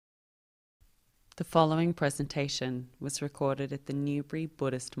The following presentation was recorded at the Newbury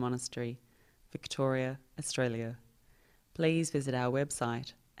Buddhist Monastery, Victoria, Australia. Please visit our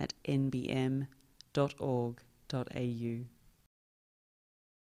website at nbm.org.au.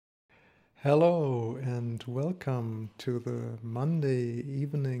 Hello and welcome to the Monday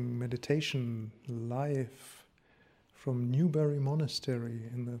evening meditation live from Newbury Monastery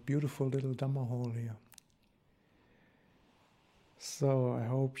in the beautiful little Dhamma hall here. So I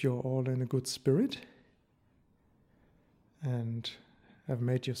hope you're all in a good spirit and have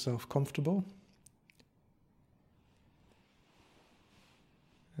made yourself comfortable.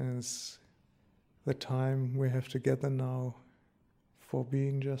 As the time we have together now for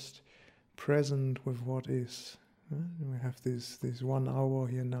being just present with what is. We have this 1 hour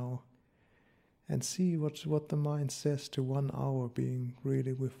here now, and see what the mind says to 1 hour being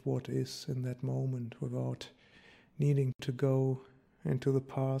really with what is in that moment, without needing to go into the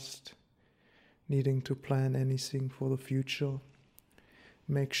past, needing to plan anything for the future.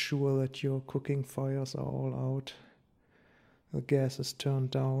 Make sure that your cooking fires are all out, the gas is turned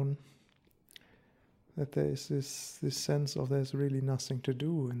down, that there is this sense of there's really nothing to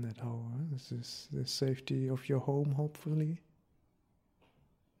do in that hour. This is the safety of your home, hopefully.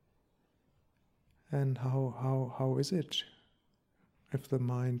 And how is it if the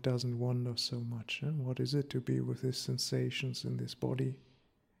mind doesn't wander so much? What is it to be with these sensations in this body?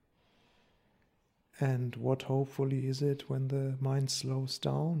 And what hopefully is it when the mind slows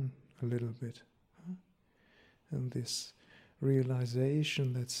down a little bit? And this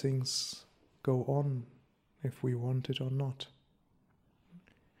realization that things go on if we want it or not.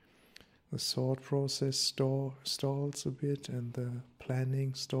 The thought process stalls a bit, and the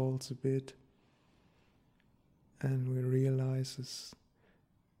planning stalls a bit, and we realize this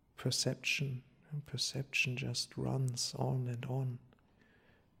perception, and perception just runs on and on.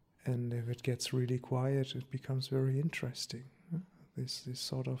 And if it gets really quiet, it becomes very interesting. This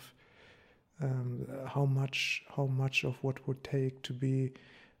sort of how much of what would take to be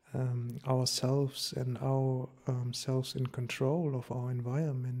ourselves and our selves in control of our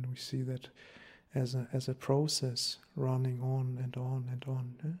environment. We see that as a process running on and on and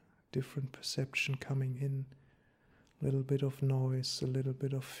on. Different perception coming in, a little bit of noise, a little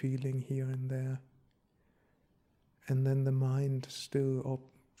bit of feeling here and there, and then the mind still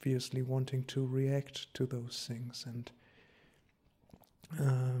obviously wanting to react to those things, and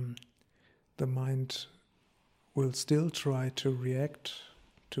the mind will still try to react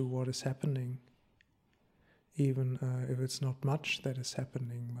to what is happening, even if it's not much that is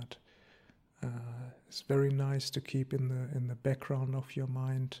happening. But it's very nice to keep in the background of your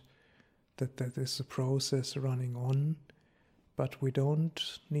mind that is a process running on, but we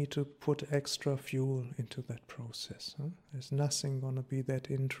don't need to put extra fuel into that process. There's nothing going to be that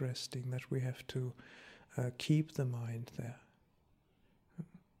interesting that we have to keep the mind there.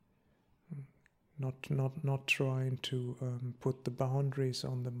 Not trying to put the boundaries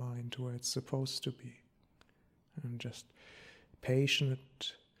on the mind where it's supposed to be, and just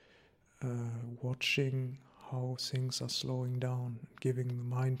patient watching how things are slowing down, giving the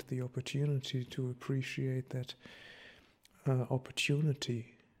mind the opportunity to appreciate that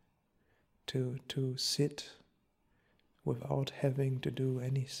opportunity to sit without having to do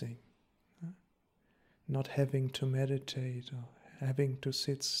anything, not having to meditate or having to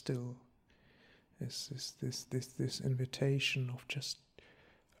sit still. This invitation of just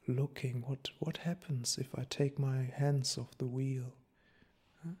looking, what happens if I take my hands off the wheel?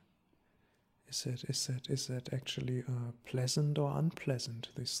 Is that actually pleasant or unpleasant,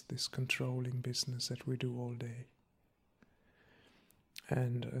 this controlling business that we do all day?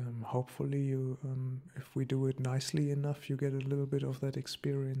 And hopefully you, if we do it nicely enough, you get a little bit of that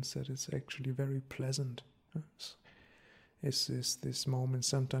experience that it's actually very pleasant. Is this moment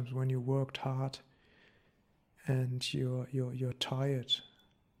sometimes when you worked hard and you're tired,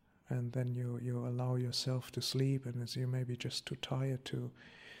 and then you allow yourself to sleep, and as you may be just too tired to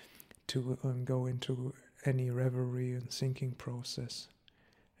go into any reverie and thinking process,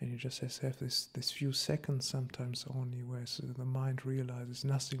 and you just have this few seconds sometimes only where the mind realizes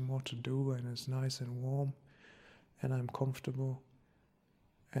nothing more to do, and it's nice and warm, and I'm comfortable,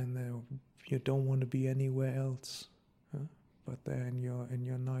 and you don't want to be anywhere else, but there in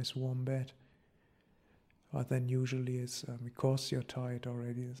your nice warm bed. But then usually it's because you're tired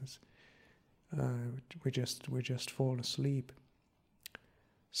already. We just fall asleep.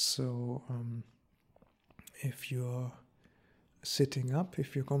 So if you're sitting up,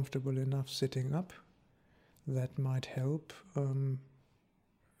 if you're comfortable enough sitting up, that might help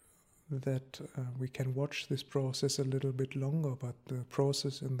that we can watch this process a little bit longer, but the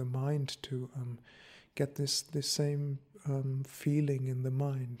process in the mind to get this same feeling in the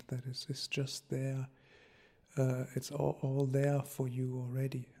mind that is just there. It's all there for you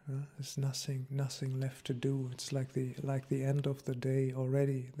already. There's nothing left to do. It's like the end of the day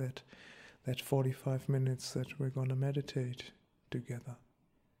already. That 45 minutes that we're gonna meditate together.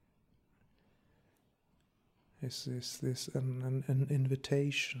 Is this an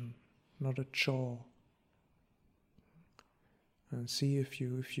invitation, not a chore? And see if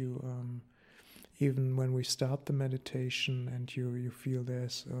you even when we start the meditation and you feel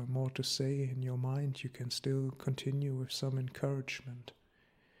there's more to say in your mind, you can still continue with some encouragement.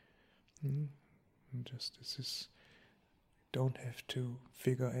 And just this is, don't have to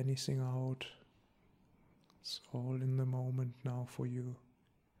figure anything out. It's all in the moment now for you.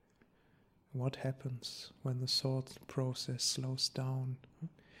 What happens when the thought process slows down?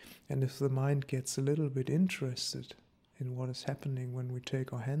 And if the mind gets a little bit interested in what is happening when we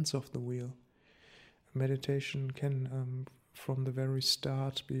take our hands off the wheel, meditation can, from the very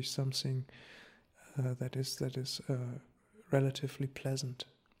start, be something that is relatively pleasant.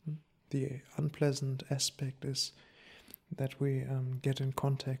 The unpleasant aspect is that we get in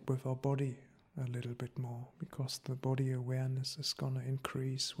contact with our body a little bit more, because the body awareness is going to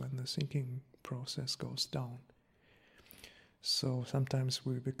increase when the thinking process goes down. So sometimes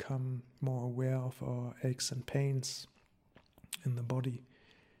we become more aware of our aches and pains in the body.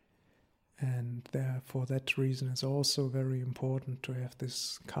 And for that reason, it's also very important to have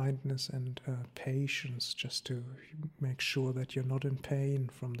this kindness and patience, just to make sure that you're not in pain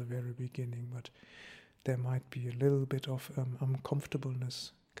from the very beginning, but there might be a little bit of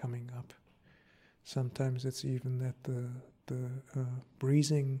uncomfortableness coming up. Sometimes it's even that the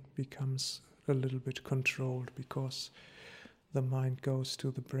breathing becomes a little bit controlled, because the mind goes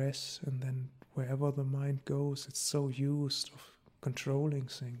to the breath, and then wherever the mind goes, it's so used of controlling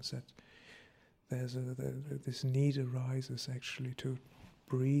things that this need arises actually to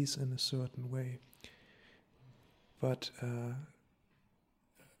breathe in a certain way. But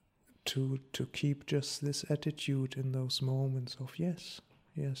to keep just this attitude in those moments of yes,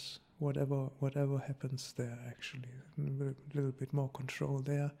 whatever happens there, actually a little bit more control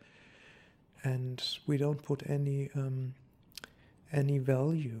there, and we don't put any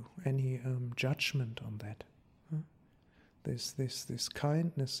value, any judgment on that. This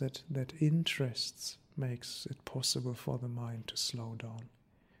kindness that interests makes it possible for the mind to slow down.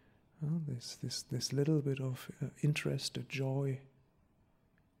 This little bit of interested joy.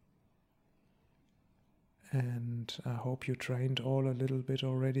 And I hope you trained all a little bit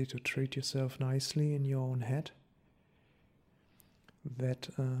already to treat yourself nicely in your own head. That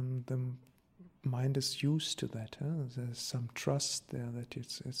the mind is used to that. There's some trust there that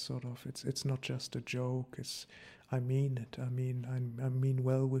it's not just a joke. I mean it. I mean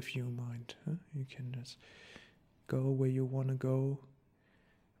well with you, mind. You can just go where you want to go,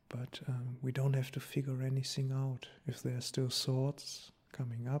 but we don't have to figure anything out. If there are still thoughts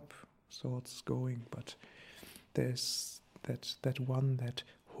coming up, thoughts going, but there's that one that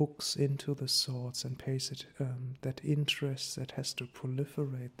hooks into the thoughts and pays it that interest that has to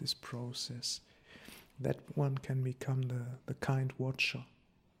proliferate this process. That one can become the kind watcher.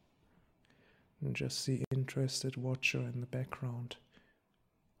 And just the interested watcher in the background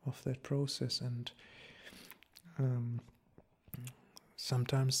of that process. And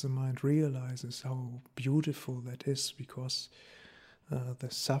sometimes the mind realizes how beautiful that is, because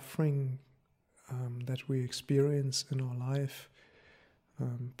the suffering that we experience in our life,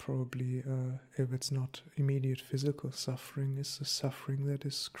 probably if it's not immediate physical suffering, is the suffering that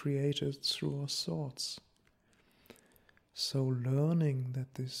is created through our thoughts. So learning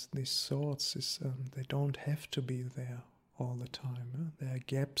that these thoughts they don't have to be there all the time. There are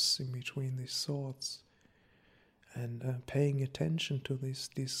gaps in between these thoughts, and paying attention to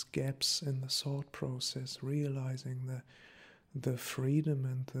these gaps in the thought process, realizing the freedom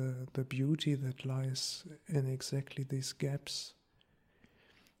and the beauty that lies in exactly these gaps,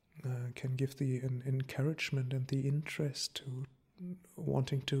 can give the encouragement and the interest to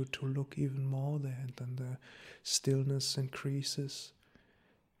wanting to look even more there, and then the stillness increases,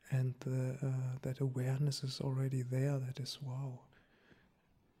 and that awareness is already there. That is, wow,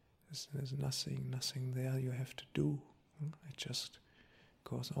 there's nothing there you have to do. It just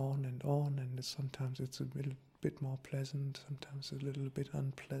goes on, and sometimes it's a bit more pleasant, sometimes a little bit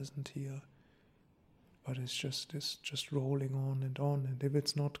unpleasant here, but it's just rolling on, and if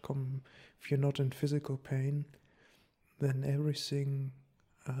it's not if you're not in physical pain, then everything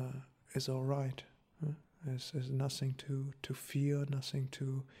is all right. There's nothing to fear, nothing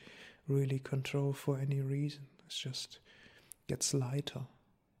to really control for any reason. It just gets lighter.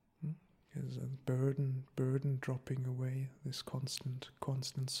 There's a burden dropping away, this constant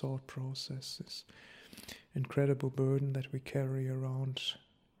thought process, this incredible burden that we carry around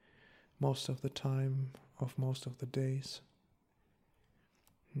most of the time of most of the days.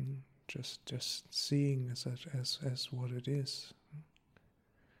 Just seeing as what it is.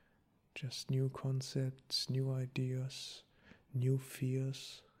 Just new concepts, new ideas, new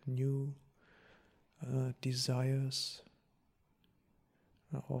fears, new desires,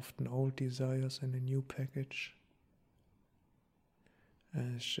 often old desires in a new package.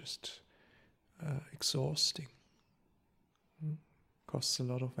 And it's just exhausting. Costs a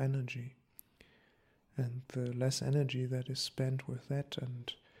lot of energy. And the less energy that is spent with that,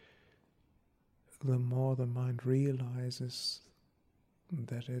 and the more the mind realizes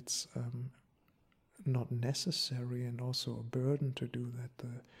that it's not necessary and also a burden to do that,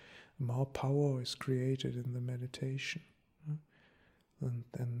 the more power is created in the meditation. And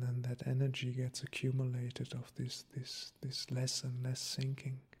then that energy gets accumulated of this less and less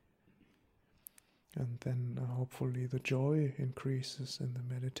thinking. And then hopefully the joy increases in the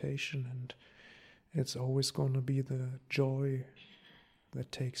meditation, and it's always going to be the joy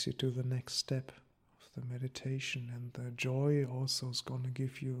that takes you to the next step of the meditation. And the joy also is going to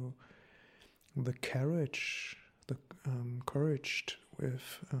give you the courage,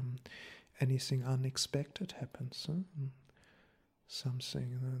 if anything unexpected happens.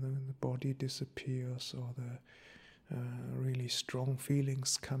 Something, the body disappears, or the really strong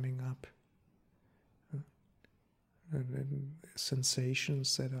feelings coming up, and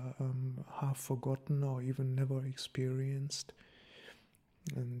sensations that are half forgotten or even never experienced.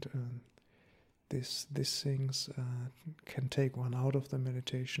 And these things can take one out of the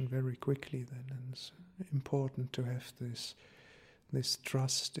meditation very quickly then, and it's important to have this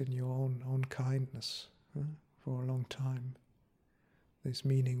trust in your own kindness for a long time. This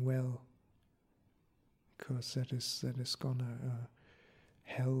meaning well, because that is gonna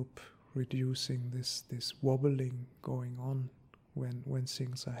help reducing this wobbling going on when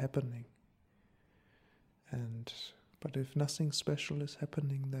things are happening. But if nothing special is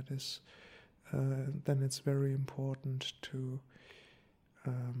happening, that is then it's very important to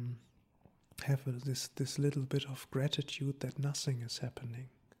have this little bit of gratitude that nothing is happening.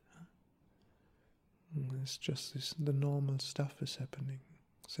 It's just the normal stuff is happening,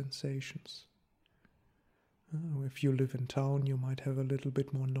 sensations. If you live in town, you might have a little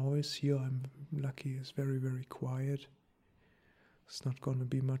bit more noise. Here I'm lucky, it's very, very quiet. There's not going to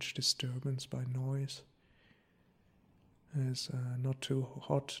be much disturbance by noise. It's not too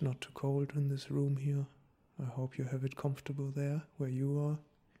hot, not too cold in this room here. I hope you have it comfortable there, where you are.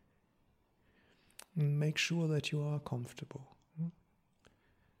 And make sure that you are comfortable.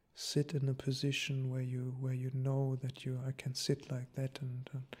 Sit in a position where you know that I can sit like that, and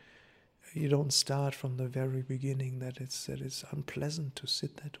you don't start from the very beginning that it's unpleasant to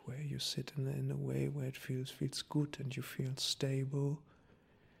sit that way. You sit in a way where it feels good, and you feel stable,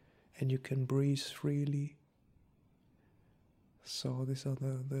 and you can breathe freely. So these are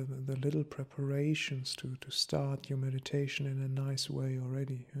the little preparations to start your meditation in a nice way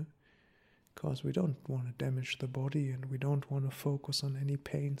already. Because we don't want to damage the body, and we don't want to focus on any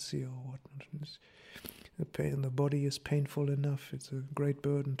pains here or whatnot. The body is painful enough. It's a great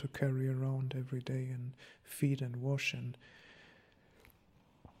burden to carry around every day and feed and wash and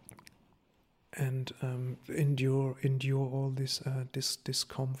endure all this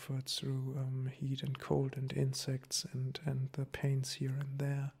discomfort through heat and cold and insects and the pains here and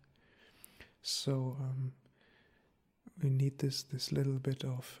there. So we need this little bit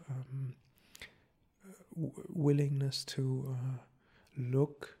of willingness to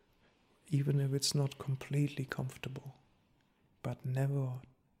look, even if it's not completely comfortable, but never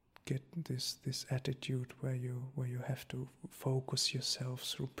get this attitude where you have to focus yourself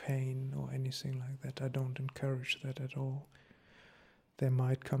through pain or anything like that. I don't encourage that at all. There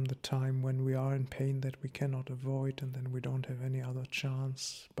might come the time when we are in pain that we cannot avoid, and then we don't have any other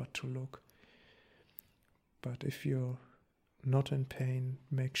chance but to look. But if you're not in pain,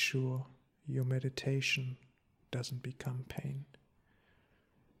 make sure your meditation doesn't become pain,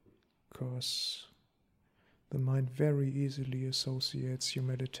 because the mind very easily associates your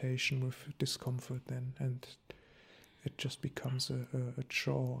meditation with discomfort then, and it just becomes a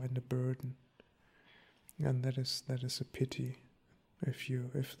chore and a burden, and that is a pity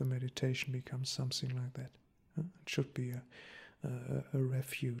if the meditation becomes something like that. It should be a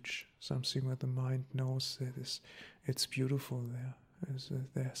refuge, something where the mind knows that it's beautiful there.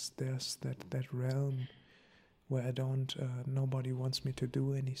 There's that realm where I don't, nobody wants me to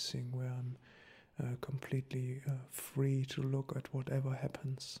do anything, where I'm completely free to look at whatever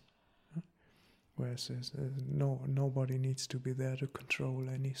happens. Whereas nobody needs to be there to control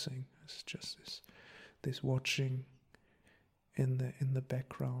anything. It's just this watching in the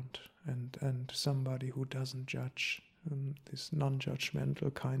background, and somebody who doesn't judge, this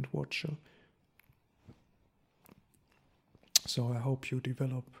non-judgmental kind watcher. So I hope you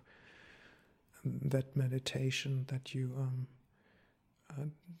develop that meditation, that you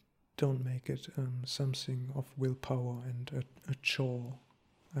don't make it something of willpower and a chore.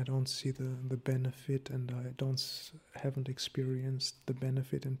 I don't see the benefit, and I haven't experienced the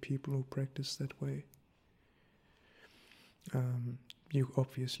benefit in people who practice that way. You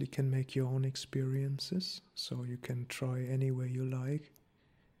obviously can make your own experiences, so you can try any way you like.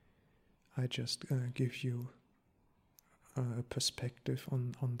 I just give you a perspective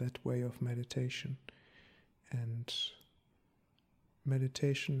on that way of meditation. And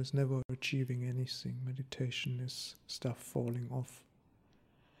meditation is never achieving anything. Meditation is stuff falling off.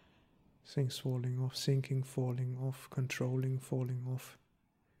 Things falling off, thinking falling off, controlling falling off.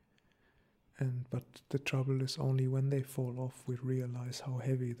 But the trouble is, only when they fall off we realize how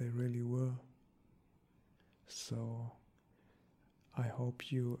heavy they really were. So I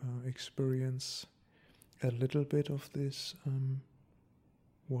hope you experience a little bit of this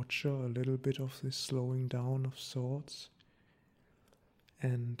watcher, a little bit of this slowing down of thoughts.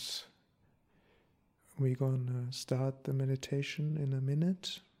 And we're gonna start the meditation in a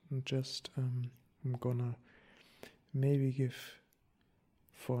minute. And just I'm gonna maybe give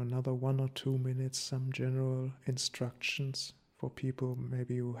for another 1 or 2 minutes some general instructions for people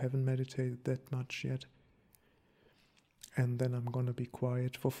maybe who haven't meditated that much yet. And then I'm gonna be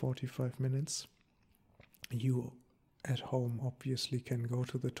quiet for 45 minutes. You at home obviously can go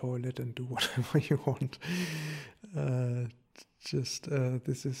to the toilet and do whatever you want.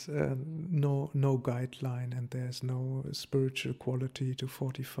 This is no guideline, and there's no spiritual quality to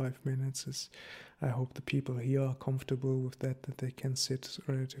 45 minutes. I hope the people here are comfortable with that they can sit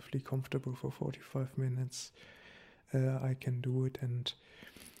relatively comfortable for 45 minutes. I can do it, and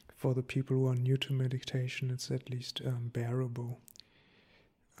for the people who are new to meditation, it's at least bearable.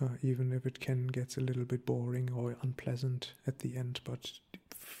 Even if it can get a little bit boring or unpleasant at the end, but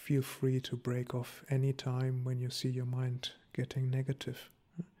feel free to break off any time when you see your mind getting negative.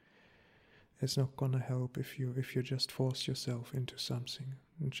 It's not gonna help if you just force yourself into something.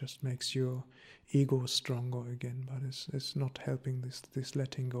 It just makes your ego stronger again, but it's not helping this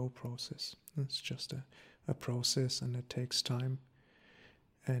letting go process. It's just a process, and it takes time.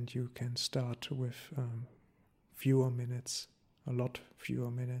 And you can start with fewer minutes, a lot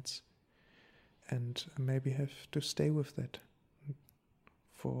fewer minutes, and maybe have to stay with that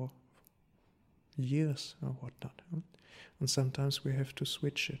for years or whatnot. And sometimes we have to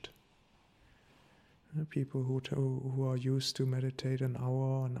switch it. People who are used to meditate an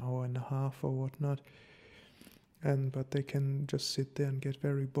hour and a half or whatnot, but they can just sit there and get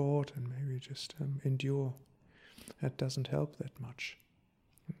very bored and maybe just endure. That doesn't help that much.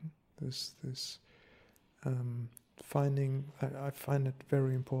 I find it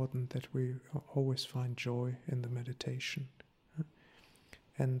very important that we always find joy in the meditation.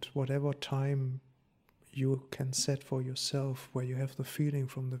 And whatever time you can set for yourself, where you have the feeling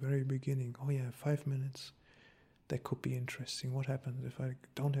from the very beginning, 5 minutes, that could be interesting. What happens if I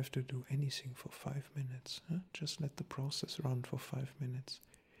don't have to do anything for 5 minutes? Just let the process run for 5 minutes.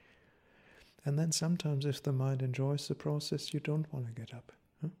 And then sometimes if the mind enjoys the process, you don't want to get up.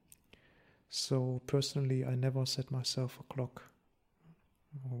 So personally, I never set myself a clock.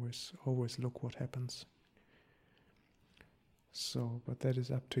 Always look what happens. So, but that is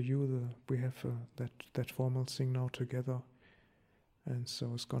up to you. We have that formal thing now together, and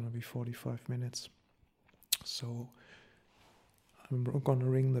so it's gonna be 45 minutes. So I'm gonna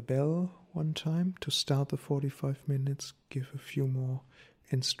ring the bell one time to start the 45 minutes, give a few more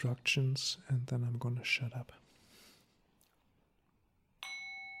instructions, and then I'm gonna shut up.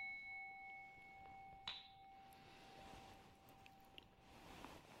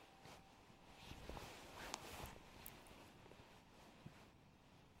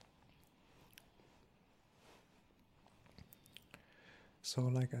 So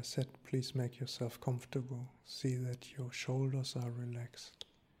like I said, please make yourself comfortable. See that your shoulders are relaxed.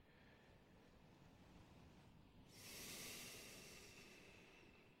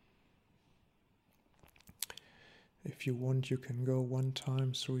 If you want, you can go one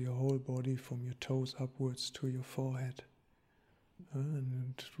time through your whole body from your toes upwards to your forehead,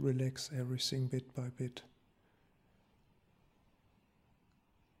 and relax everything bit by bit.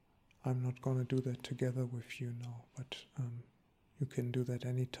 I'm not going to do that together with you now, but you can do that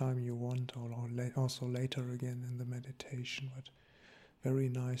anytime you want, or also later again in the meditation. But very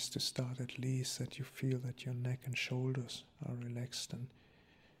nice to start at least that you feel that your neck and shoulders are relaxed. And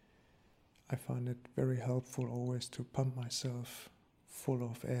I find it very helpful always to pump myself full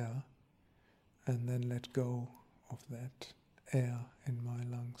of air and then let go of that air in my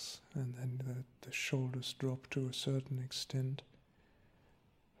lungs, and then the shoulders drop to a certain extent,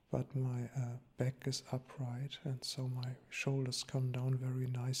 but my back is upright, and so my shoulders come down very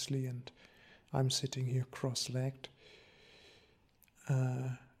nicely, and I'm sitting here cross-legged,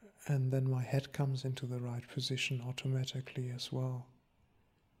 and then my head comes into the right position automatically as well,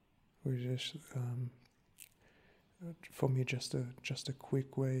 which is for me just a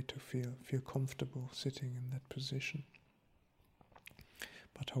quick way to feel comfortable sitting in that position.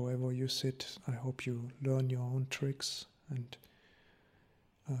 But however you sit, I hope you learn your own tricks and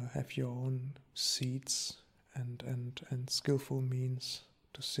have your own seats and skillful means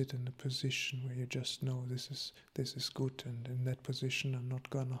to sit in a position where you just know this is good, and in that position I'm not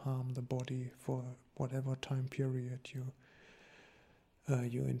gonna harm the body for whatever time period you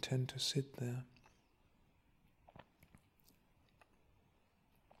intend to sit there.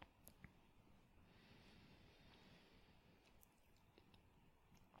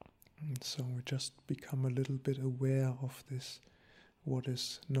 And so we just become a little bit aware of this, what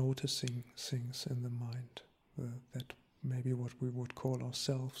is noticing things in the mind, that maybe what we would call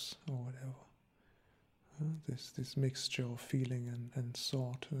ourselves or whatever. This mixture of feeling and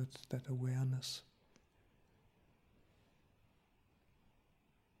thought, that awareness.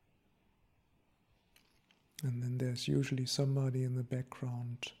 And then there's usually somebody in the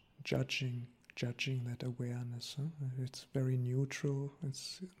background judging that awareness. It's very neutral,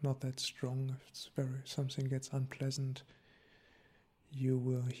 it's not that strong. If something gets unpleasant, you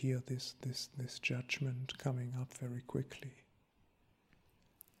will hear this judgment coming up very quickly.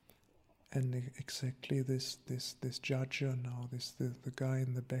 And exactly this judger now, the guy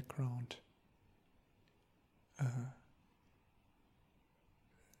in the background,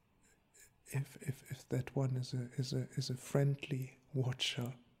 if that one is a friendly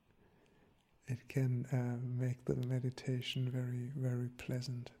watcher, it can make the meditation very, very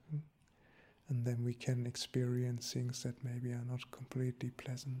pleasant. And then we can experience things that maybe are not completely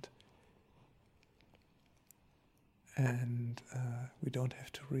pleasant. And we don't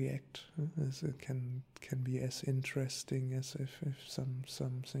have to react. As it can be as interesting as if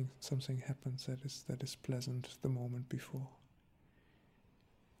something happens that is pleasant the moment before.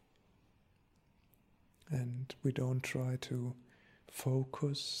 And we don't try to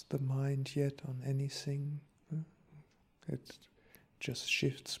focus the mind yet on anything. It just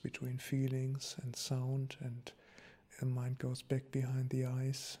shifts between feelings and sound, and the mind goes back behind the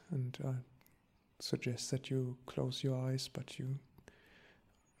eyes, and I suggest that you close your eyes, but you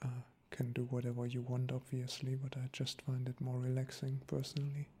can do whatever you want, obviously, but I just find it more relaxing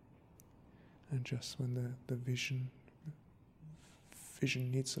personally. And just when the vision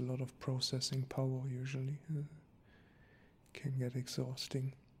needs a lot of processing power usually, can get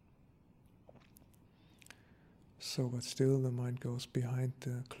exhausting. So, but still the mind goes behind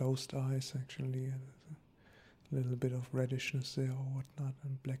the closed eyes actually, and a little bit of reddishness there or whatnot,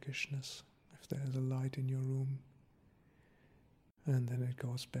 and blackishness if there is a light in your room. And then it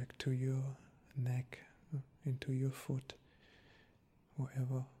goes back to your neck, into your foot,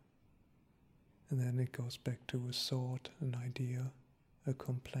 wherever. And then it goes back to a thought, an idea, a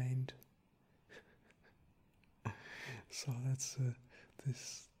complaint. So that's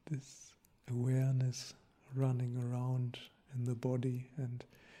this awareness running around in the body, and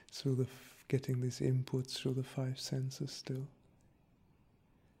through getting these inputs through the five senses still,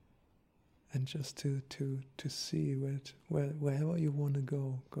 and just to see wherever you want to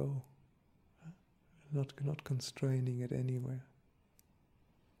go, not constraining it anywhere.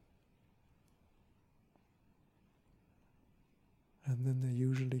 And then there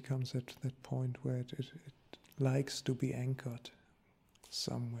usually comes at that point where it likes to be anchored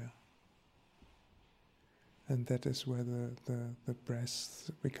somewhere. And that is where the breath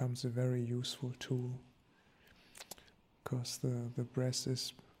becomes a very useful tool, because the breath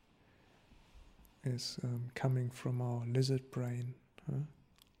is coming from our lizard brain,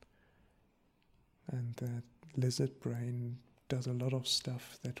 and that lizard brain does a lot of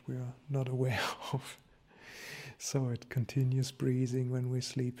stuff that we are not aware of. So it continues breathing when we're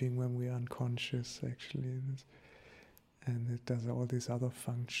sleeping, when we're unconscious actually, and it does all these other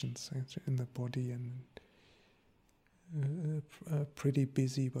functions in the body, and pretty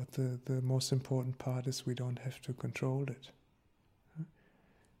busy, but the most important part is we don't have to control it.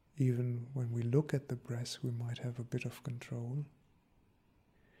 even when we look at the breath, we might have a bit of control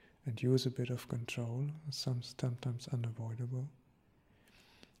and use a bit of control, sometimes unavoidable.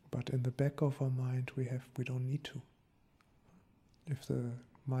 But in the back of our mind, we don't need to. If the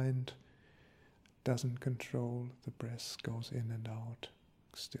mind doesn't control, the breath goes in and out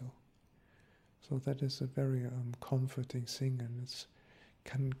still. So that is a very comforting thing, and it's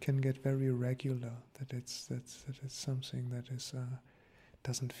can get very regular. That it's something that is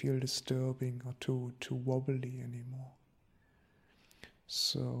doesn't feel disturbing or too wobbly anymore.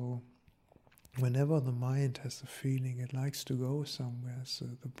 So whenever the mind has the feeling it likes to go somewhere, so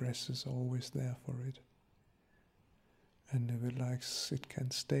the breath is always there for it. And if it likes, it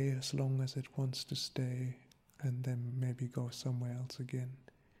can stay as long as it wants to stay, and then maybe go somewhere else again.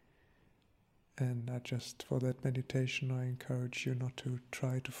 And for that meditation, I encourage you not to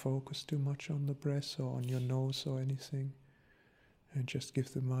try to focus too much on the breath or on your nose or anything. And just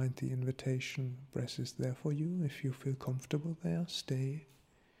give the mind the invitation, breath is there for you. If you feel comfortable there, stay.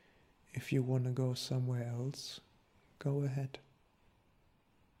 If you want to go somewhere else, go ahead.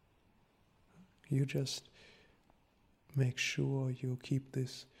 You just make sure you keep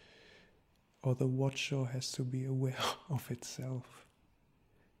this, or the watcher has to be aware of itself.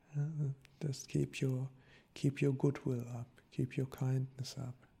 Just keep your goodwill up, keep your kindness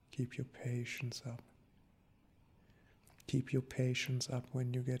up, keep your patience up. Keep your patience up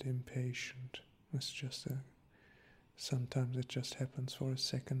when you get impatient. It's just sometimes it just happens for a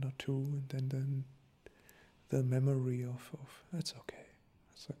second or two, and then the memory of it's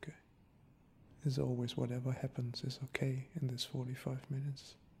okay. Is always whatever happens is okay in this 45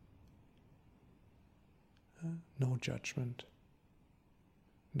 minutes. No judgment.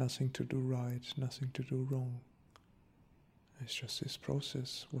 Nothing to do right, nothing to do wrong. It's just this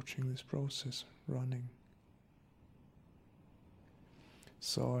process, watching this process running.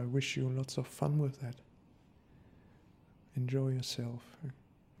 So I wish you lots of fun with that. Enjoy yourself.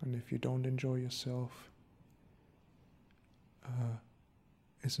 And if you don't enjoy yourself,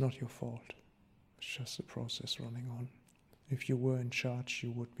 it's not your fault. It's just the process running on. If you were in charge,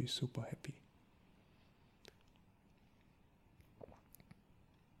 you would be super happy.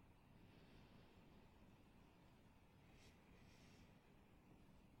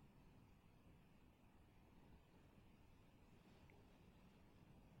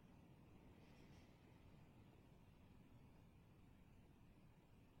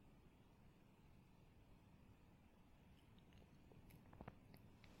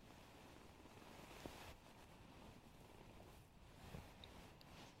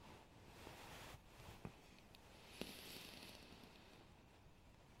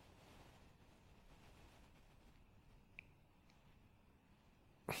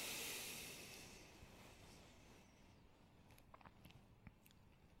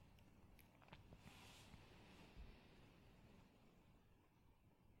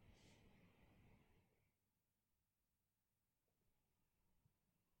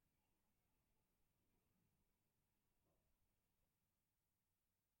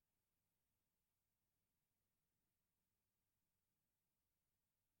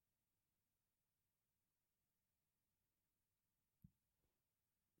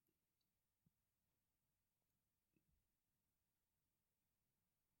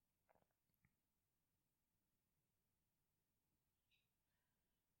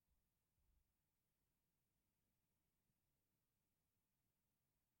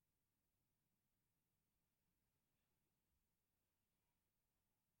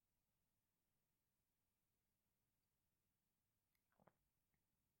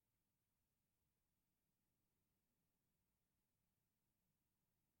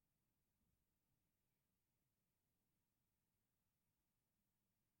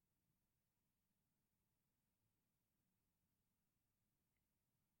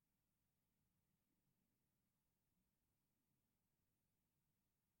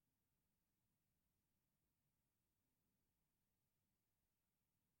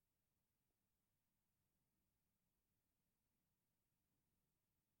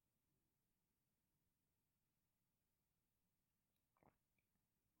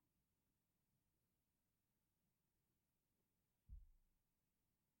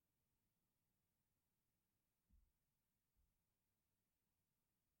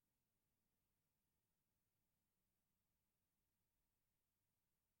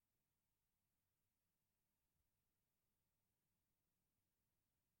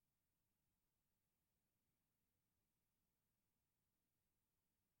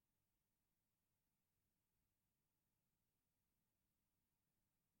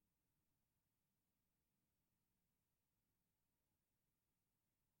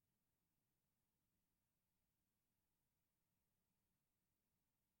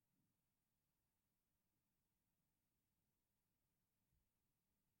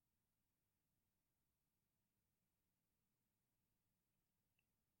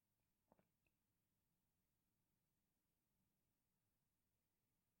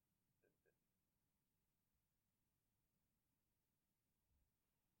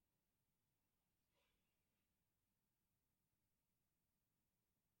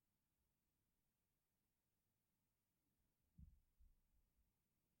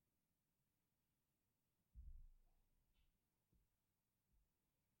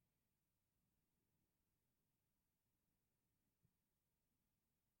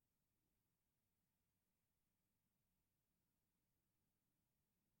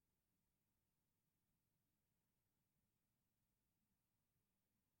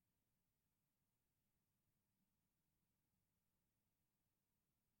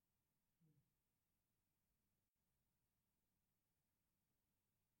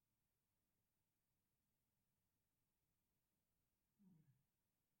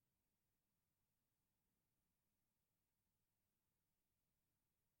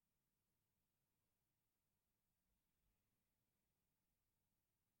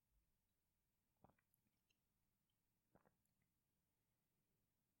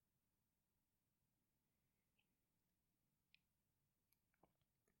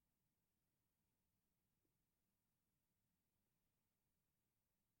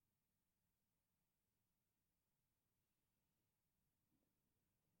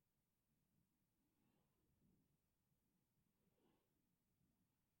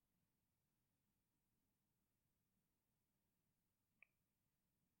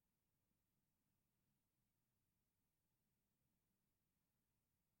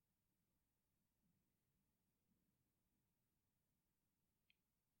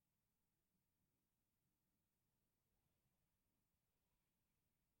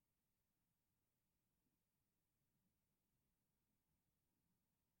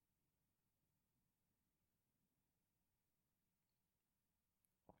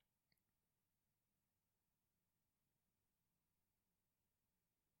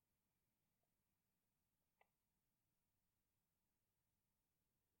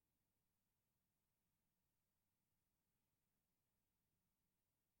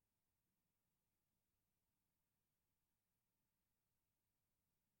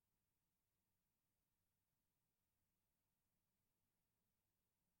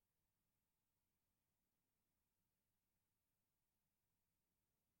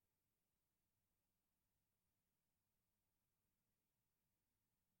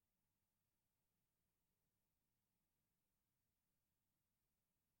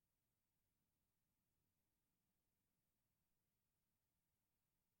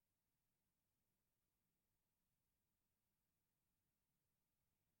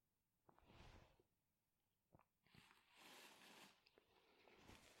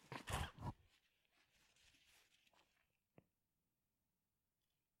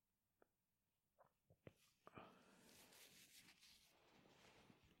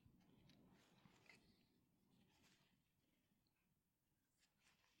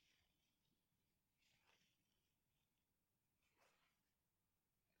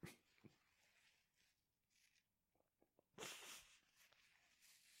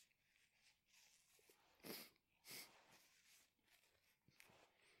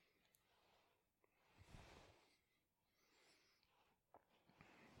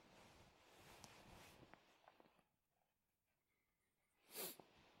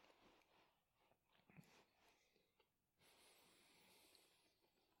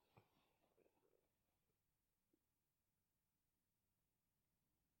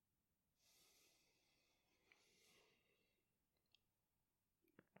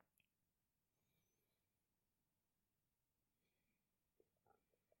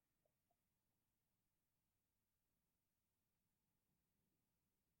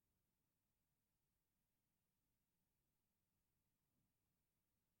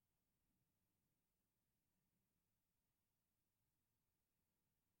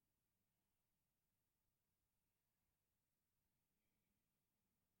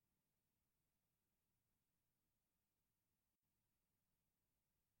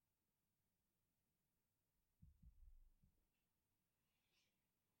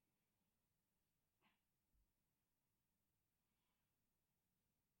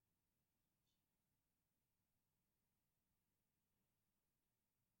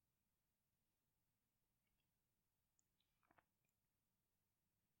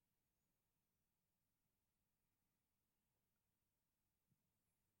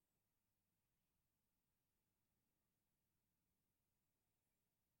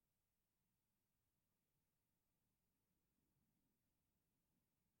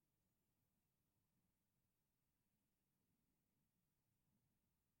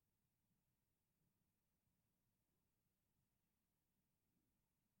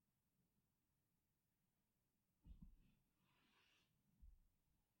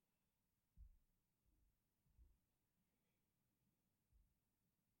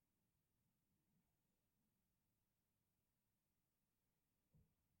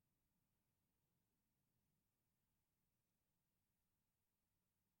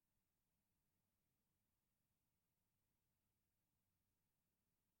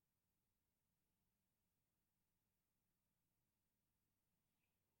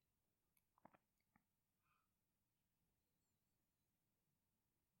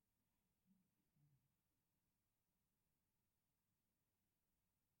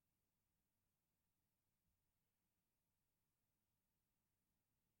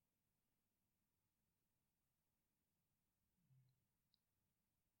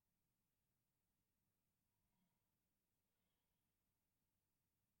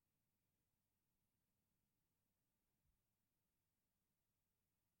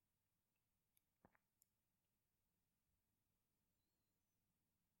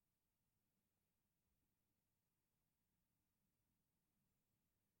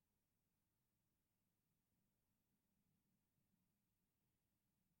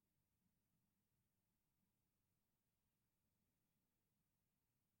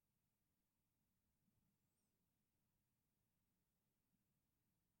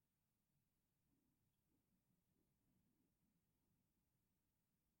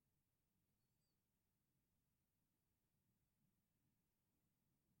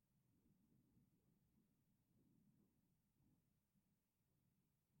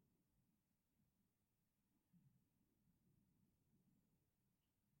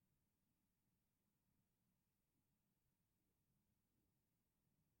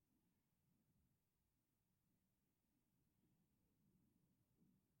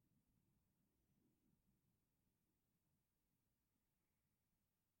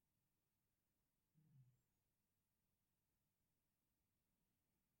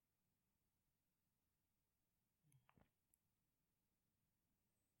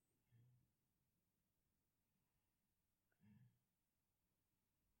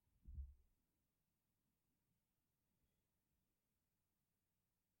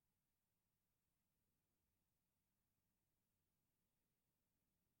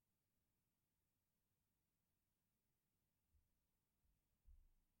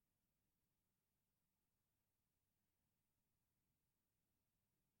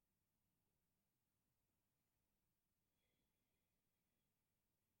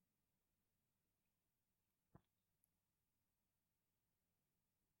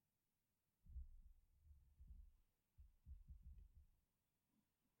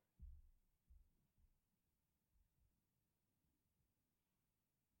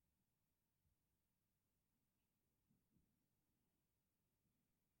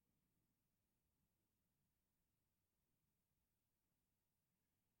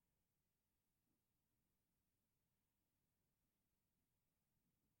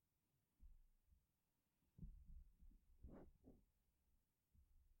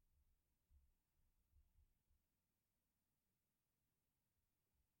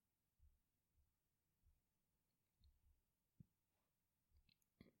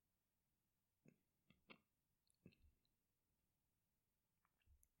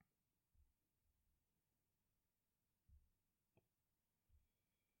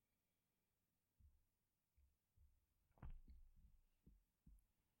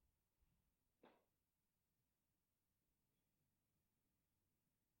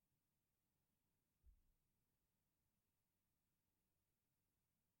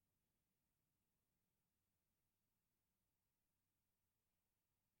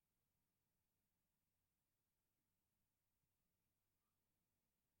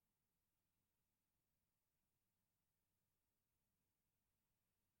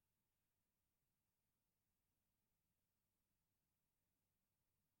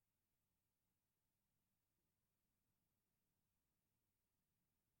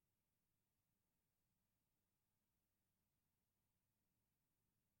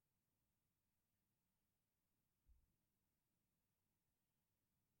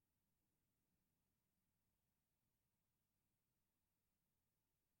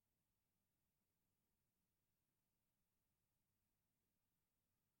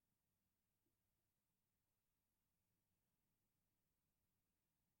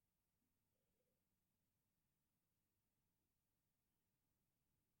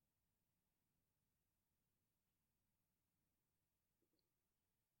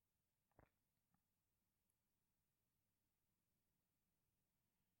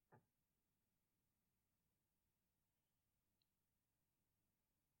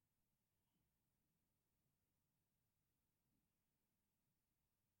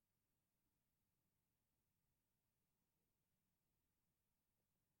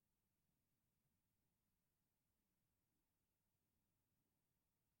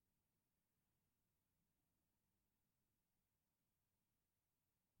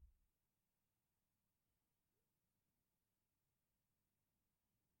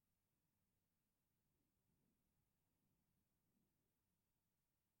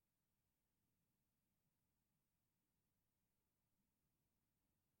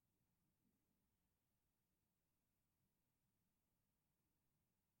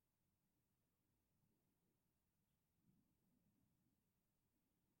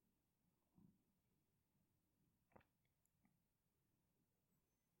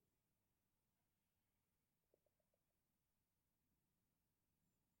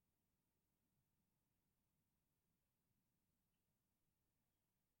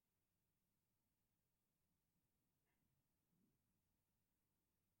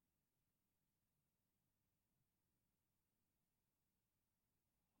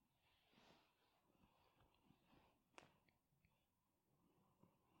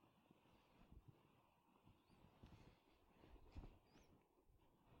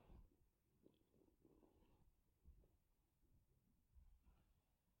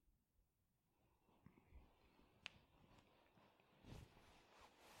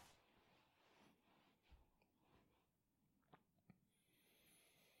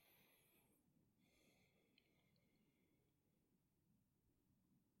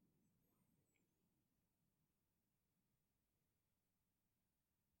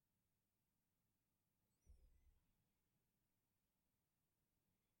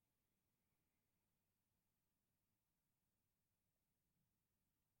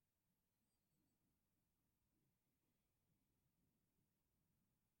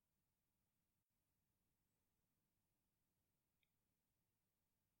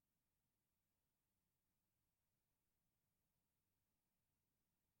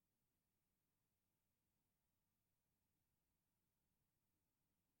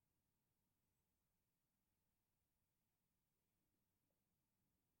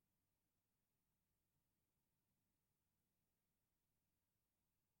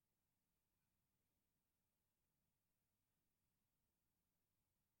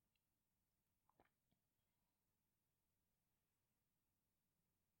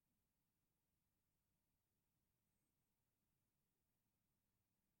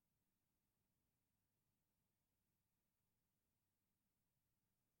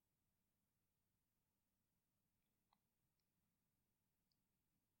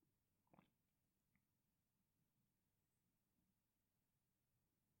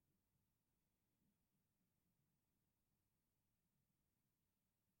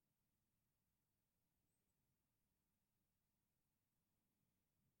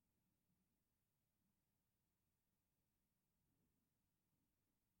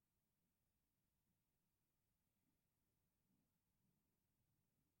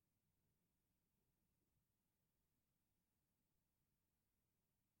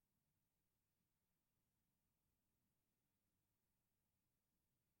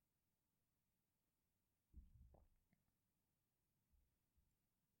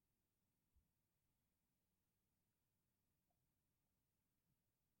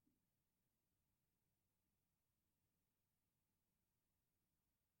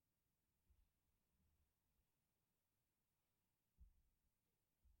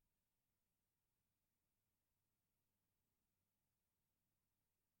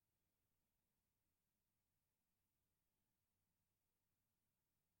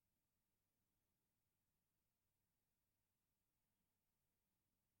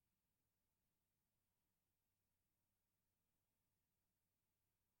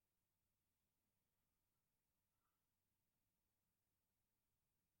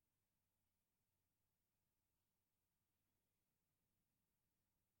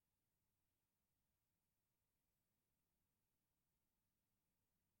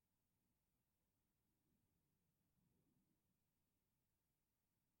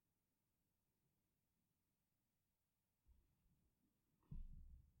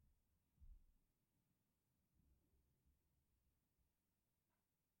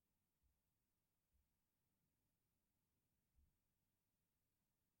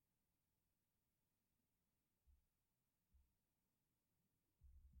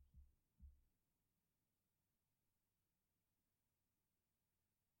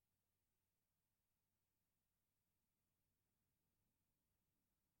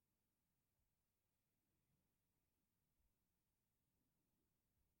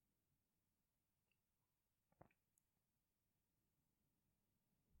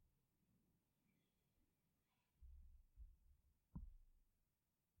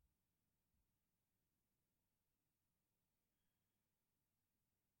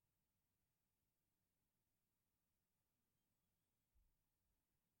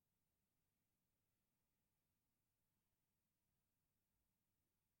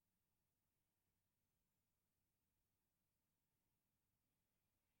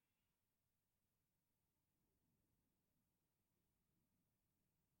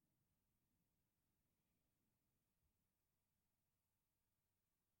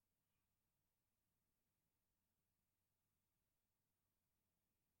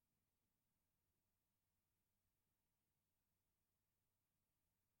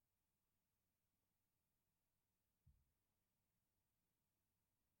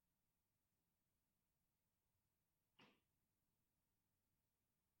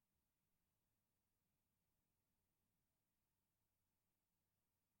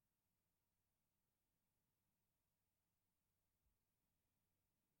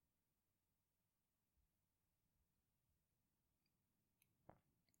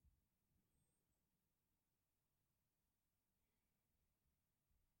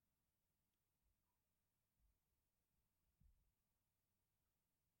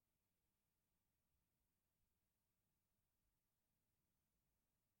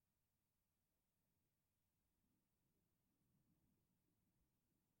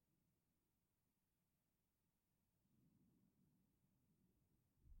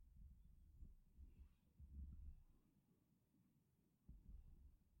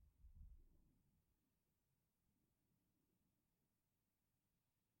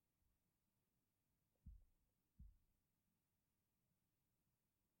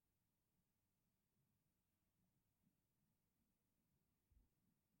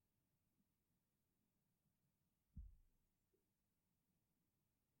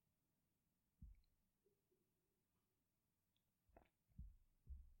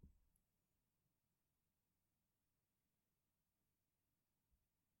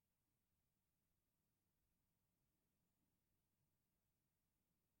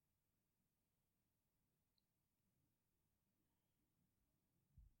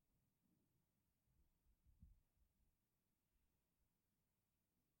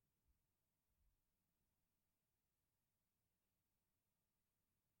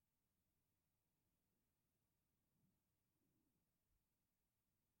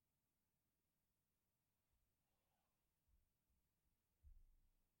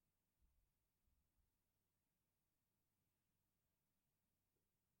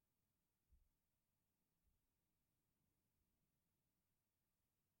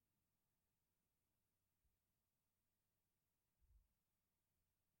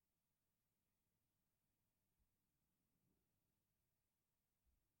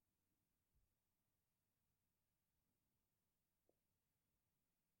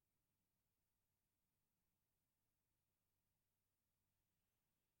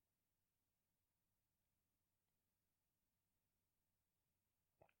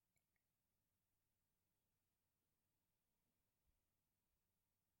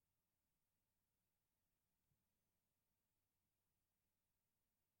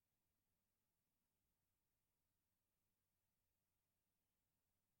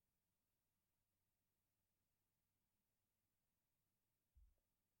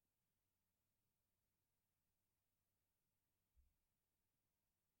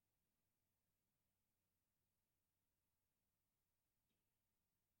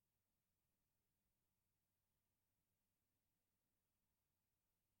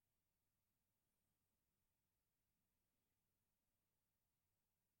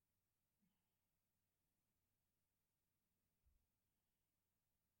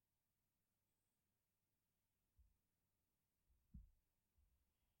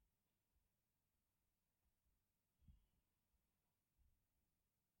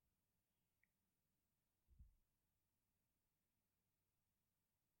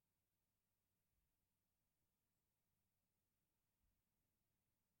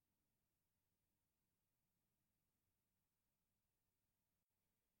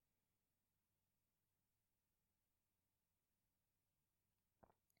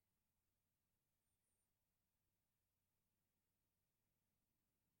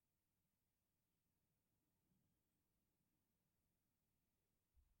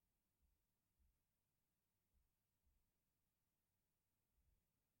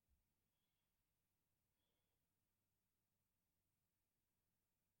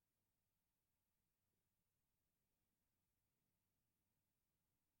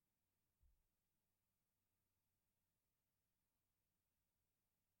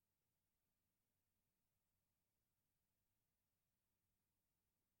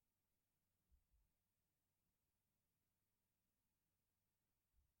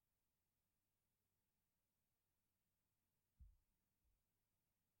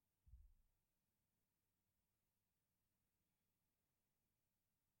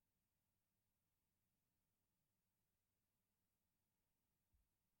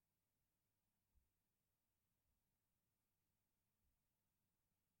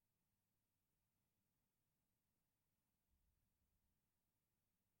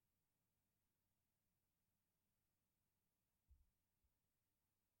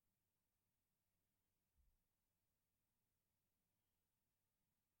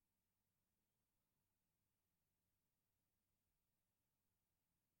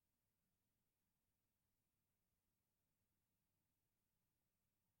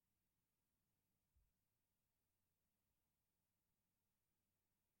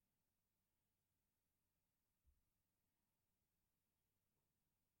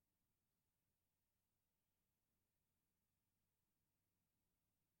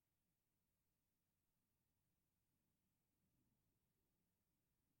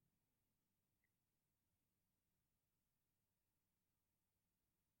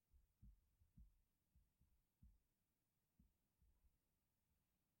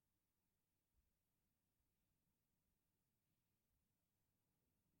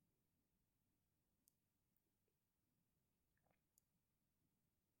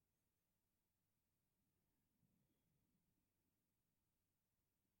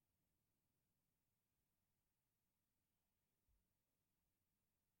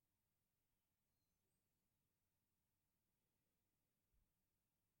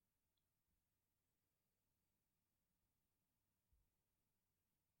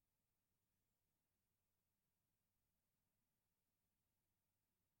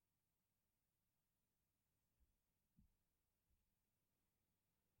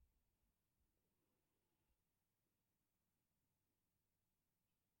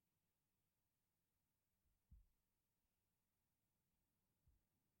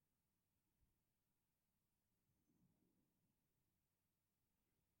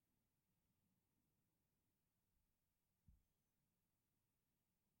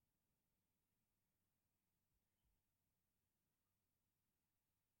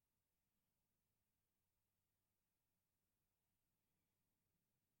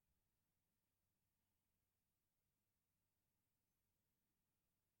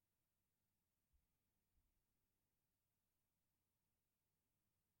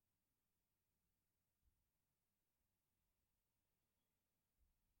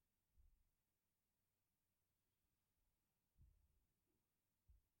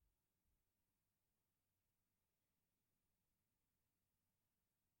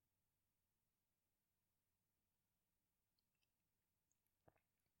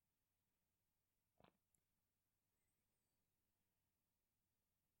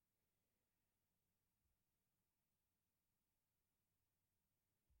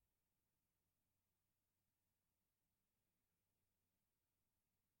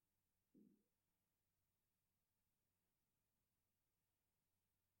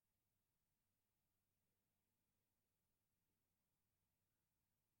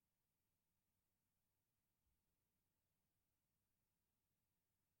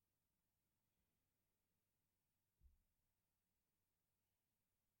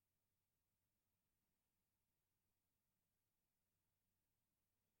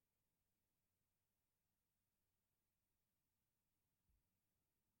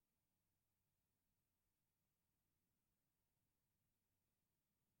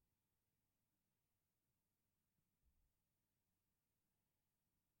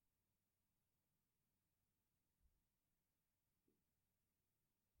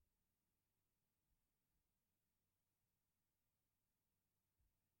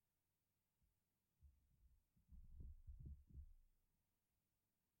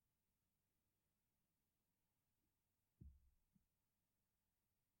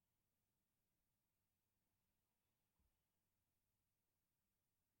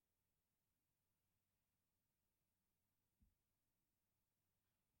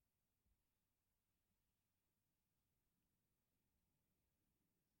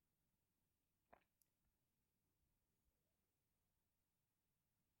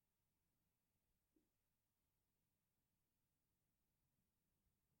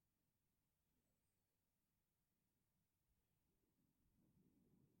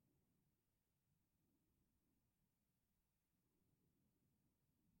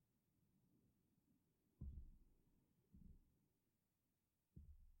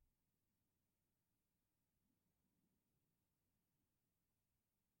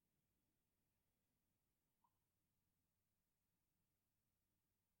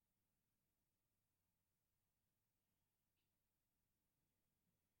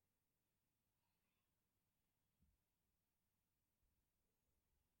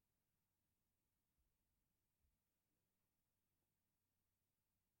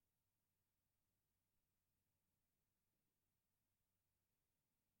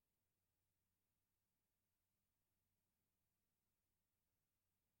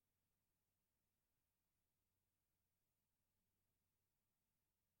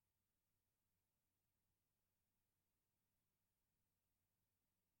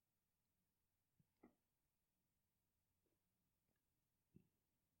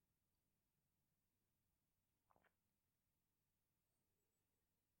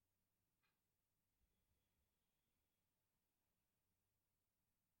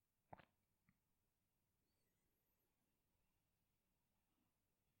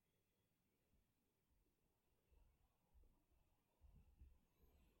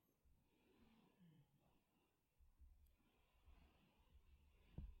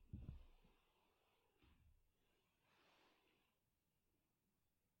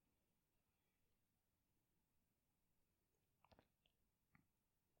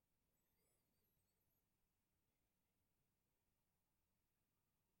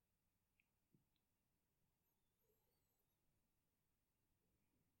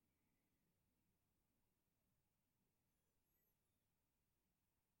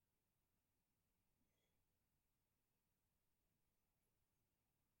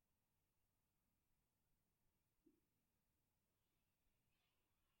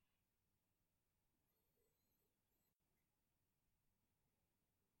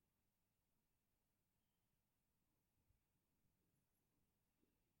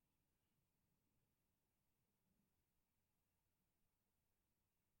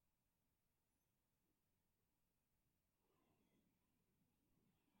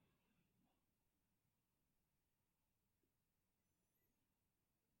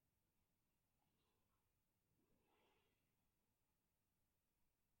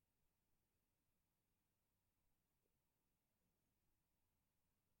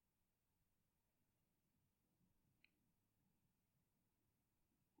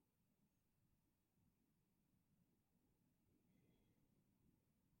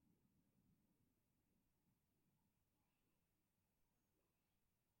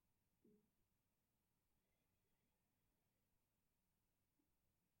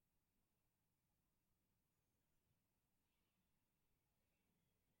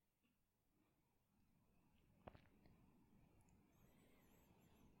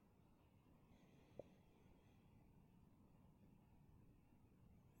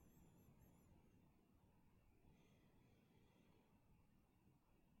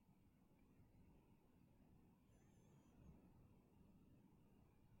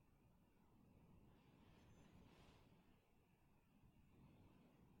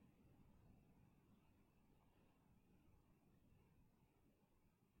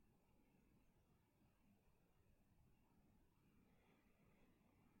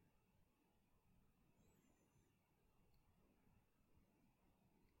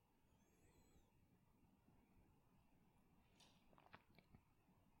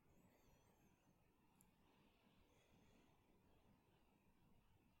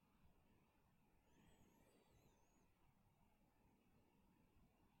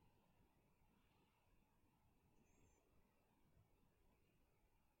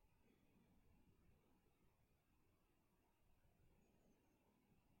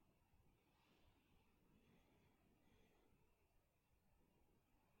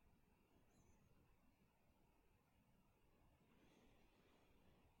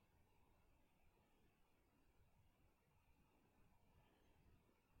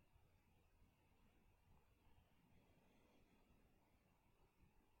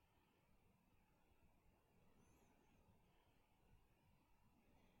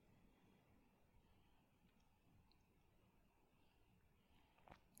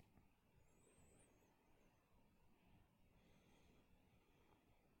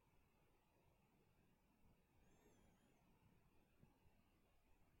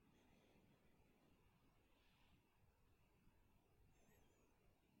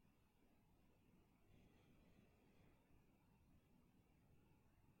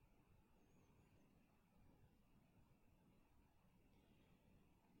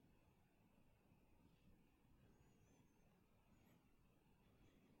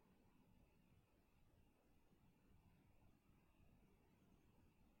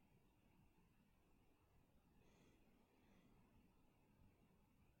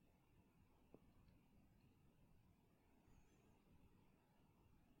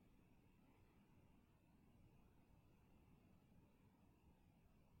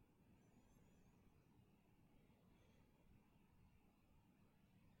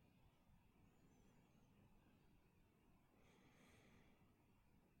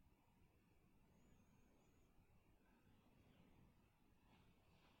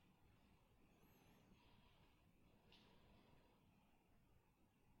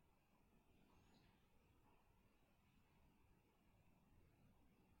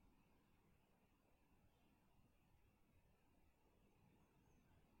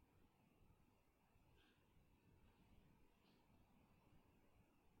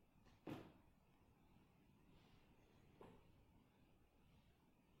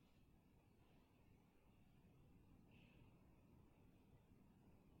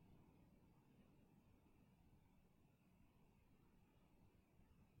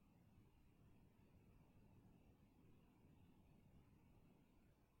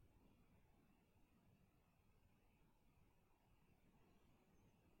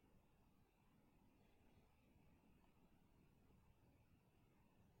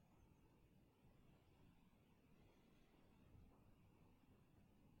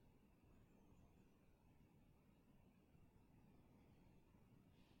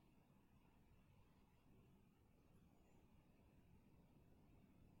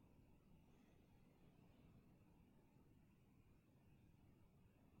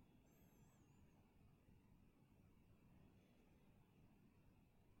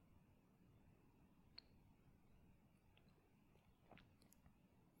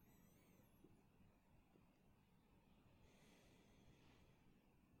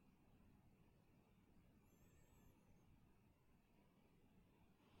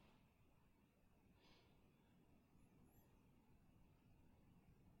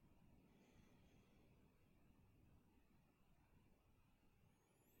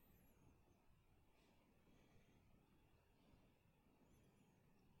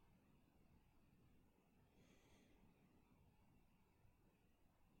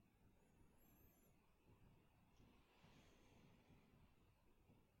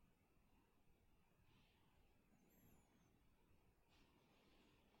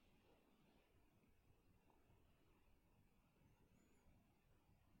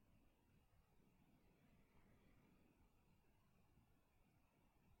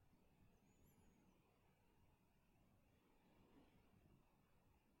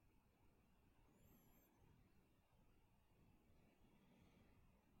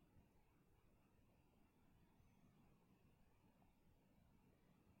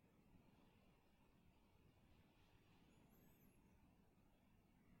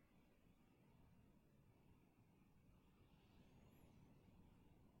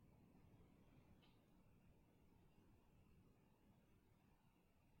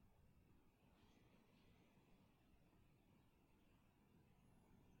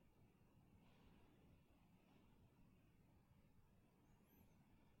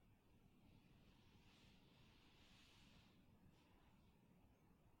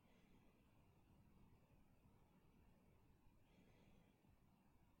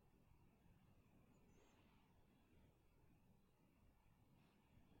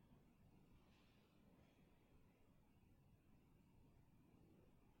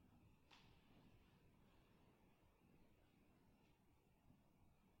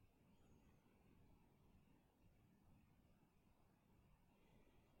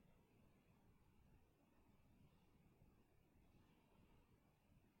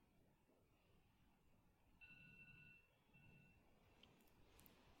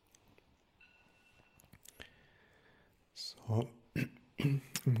 So I'm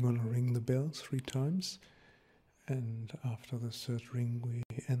gonna ring the bell 3 times, and after the third ring we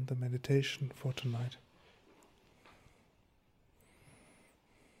end the meditation for tonight.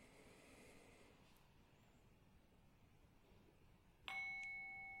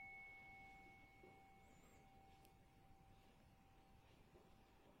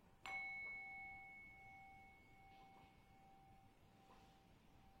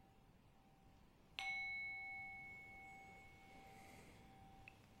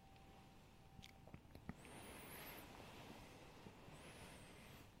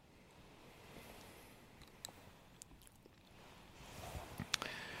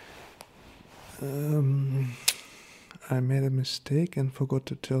 I made a mistake and forgot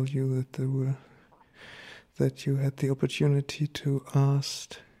to tell you that you had the opportunity to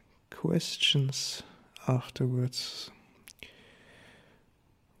ask questions afterwards.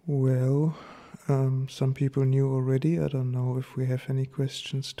 Well, some people knew already. I don't know if we have any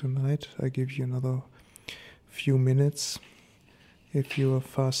questions tonight. I give you another few minutes if you're a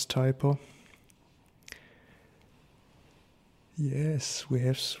fast typer. Yes, we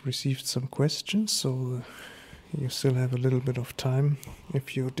have received some questions, so you still have a little bit of time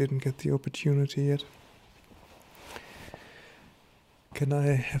if you didn't get the opportunity yet. Can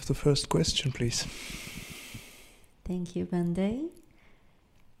I have the first question, please? Thank you, Bhante.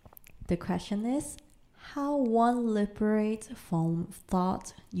 The question is, how one liberates from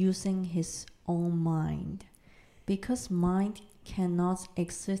thought using his own mind? Because mind cannot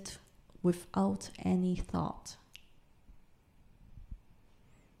exist without any thought.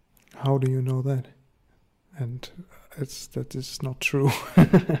 How do you know that? And that is not true.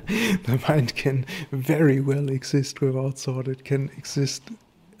 The mind can very well exist without thought. It can exist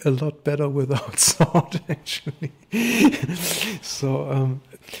a lot better without thought, actually. So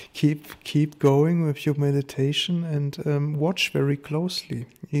keep going with your meditation and watch very closely,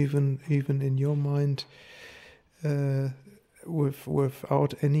 even in your mind,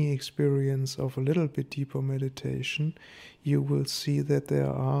 without any experience of a little bit deeper meditation, you will see that there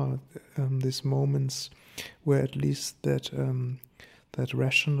are these moments where at least that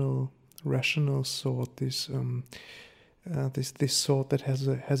rational thought, this thought that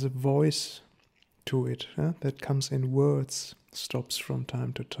has a voice to it, that comes in words, stops from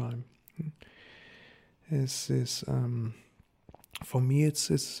time to time. For me, it's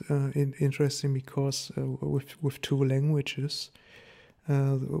interesting because with 2 languages,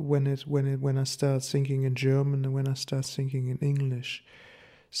 when I start thinking in German and when I start thinking in English,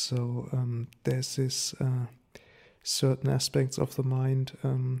 so there's this certain aspects of the mind.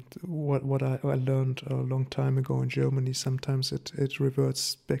 What I learned a long time ago in Germany, sometimes it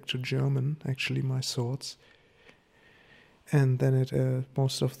reverts back to German. Actually, my thoughts. And then it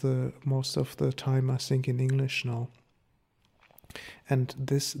most of the time I think in English now. And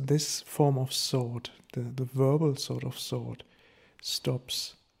this form of thought, the verbal sort of thought,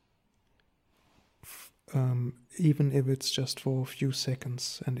 stops, even if it's just for a few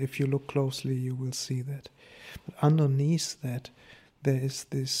seconds. And if you look closely, you will see that. But underneath that, there is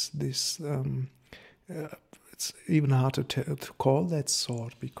this. It's even hard to call that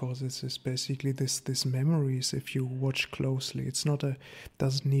thought, because it's basically this memories. If you watch closely, it's not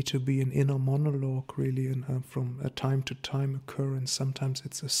doesn't need to be an inner monologue really, and from a time to time occurrence. Sometimes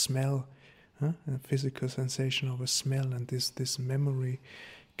it's a smell, a physical sensation of a smell, and this memory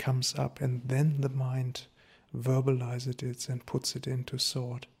comes up, and then the mind verbalizes it and puts it into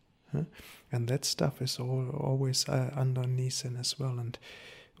thought, and that stuff is always underneath and as well. And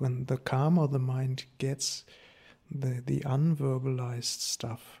when the calmer the mind gets, the unverbalized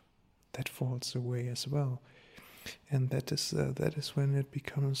stuff that falls away as well, and that is when it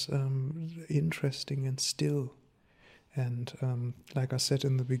becomes interesting and still. And like I said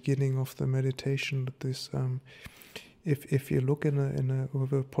in the beginning of the meditation, this if you look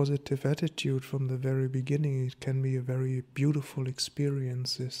with a positive attitude from the very beginning, it can be a very beautiful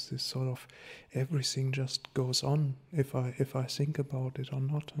experience. This sort of everything just goes on. If I think about it or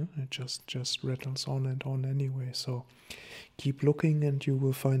not, it just rattles on and on anyway. So keep looking, and you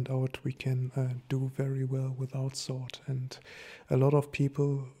will find out we can do very well without thought. And a lot of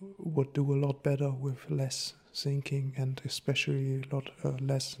people would do a lot better with less thinking, and especially a lot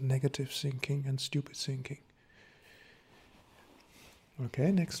less negative thinking and stupid thinking.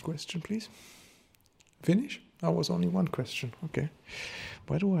 Okay, next question, please. Finish? Oh, was only one question. Okay.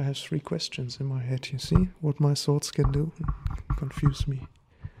 Why do I have 3 questions in my head? You see what my thoughts can do? Confuse me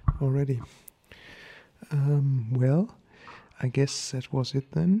already. Well, I guess that was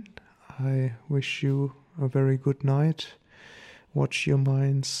it then. I wish you a very good night. Watch your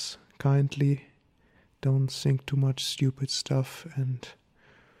minds kindly, don't think too much stupid stuff, and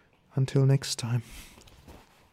until next time.